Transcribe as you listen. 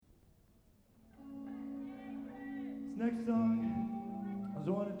next song is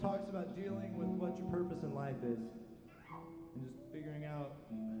the one that talks about dealing with what your purpose in life is. And just figuring out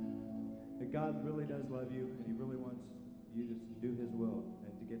that God really does love you and he really wants you to do his will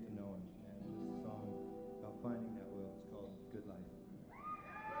and to get to know him. And this is a song about finding that will. It's called Good Life.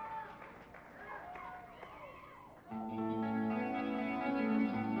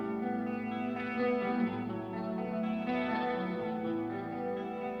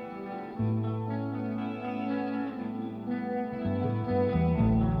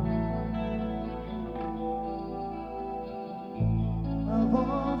 I've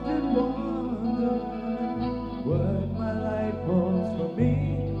often wondered what my life holds for me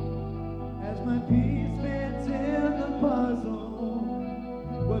as my piece fits in the puzzle.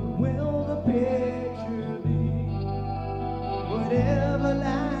 What will the picture be? Whatever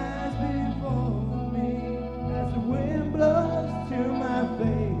lies before me, as the wind blows to my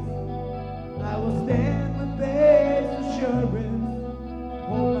face, I will stand with faith assurance.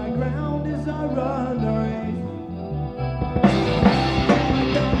 Hold my ground as I run the race.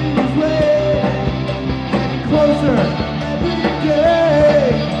 Closer every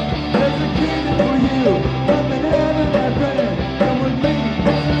day. There's a kingdom for you up in heaven, my friend. Come with me,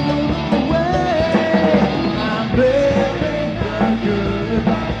 the way. I'm living the good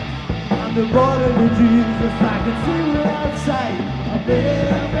life. I'm devoted to Jesus. I can see without sight. I'm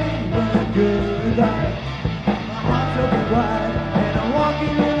living the good life. My heart's open wide, and I'm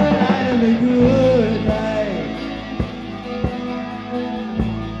walking in the light of the good life.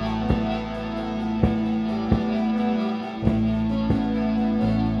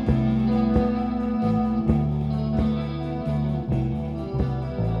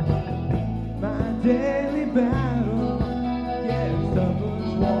 Daily battle, yeah, suffers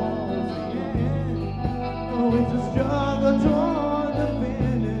walls again. Oh, it's a struggle toward the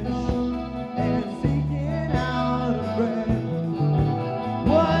finish and seeking out a breath.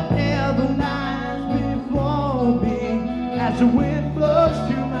 Whatever lies before me, as the wind blows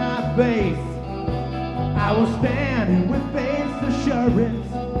to my face, I will stand with faith's assurance.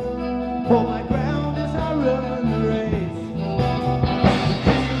 Hold my ground as I run the race.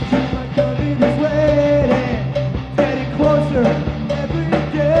 Closer every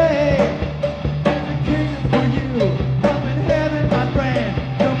day. There's a kingdom for you up in heaven, my friend.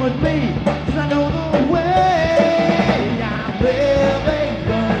 Come with me, 'cause I know the way. I'm living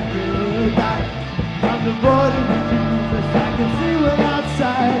the good life. I'm devoted to Jesus. I can see without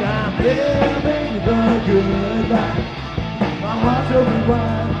sight. I'm living the good life. My heart's open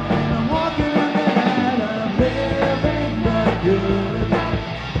wide, and I'm walking in the light. I'm living the good life.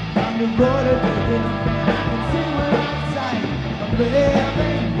 I'm devoted to Him.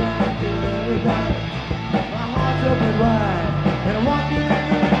 Living my good life. My heart's open wide, and I'm walking in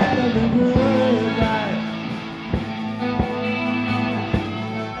the light of the good life.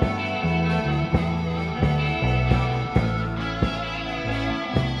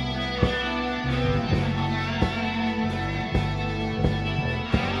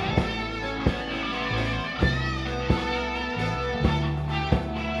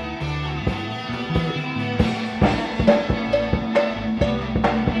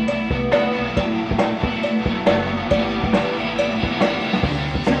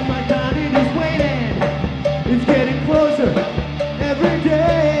 Every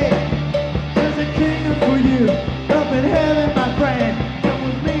day, there's a kingdom for you up in heaven, my friend. Come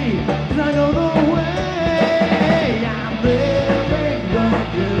with me, 'cause I know the way. I'm living the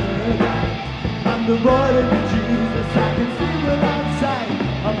good life. I'm devoted to Jesus. I can see without sight.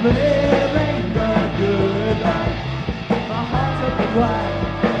 I'm living the good life. My heart's open wide,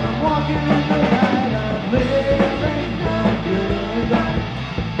 and I'm walking in the light. I'm living the good life.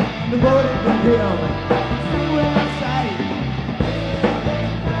 I'm devoted to Him.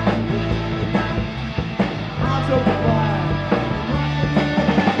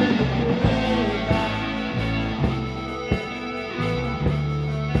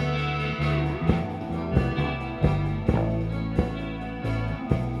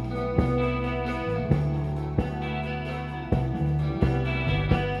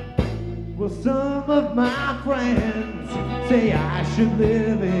 Well, some of my friends say I should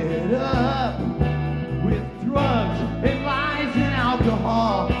live it up with drugs and lies and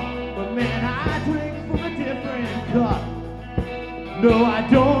alcohol. But man, I drink from a different cup. No, I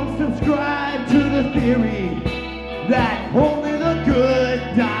don't subscribe to the theory that only the good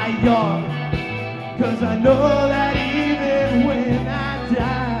die young. 'Cause I know that even when I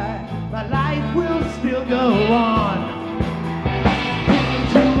die, my life will still go on.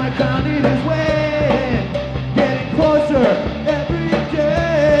 Found His way, getting closer every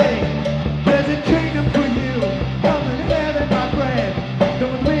day. There's a kingdom for you, coming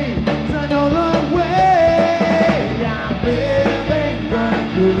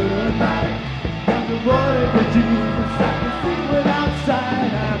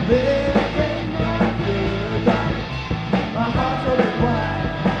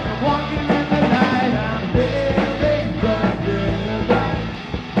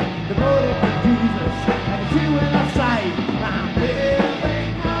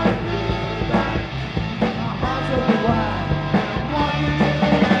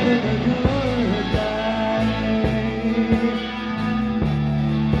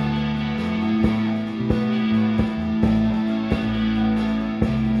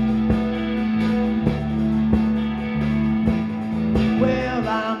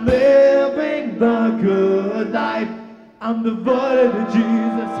good life. I'm devoted to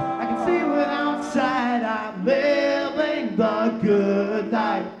Jesus. I can see without sight. I'm living the good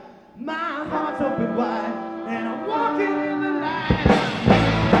life. My heart's open wide, and I'm walking in the light.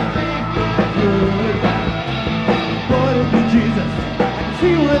 I'm living the good life. Devoted to Jesus. I can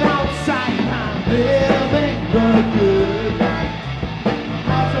see without sight. I'm living the good life.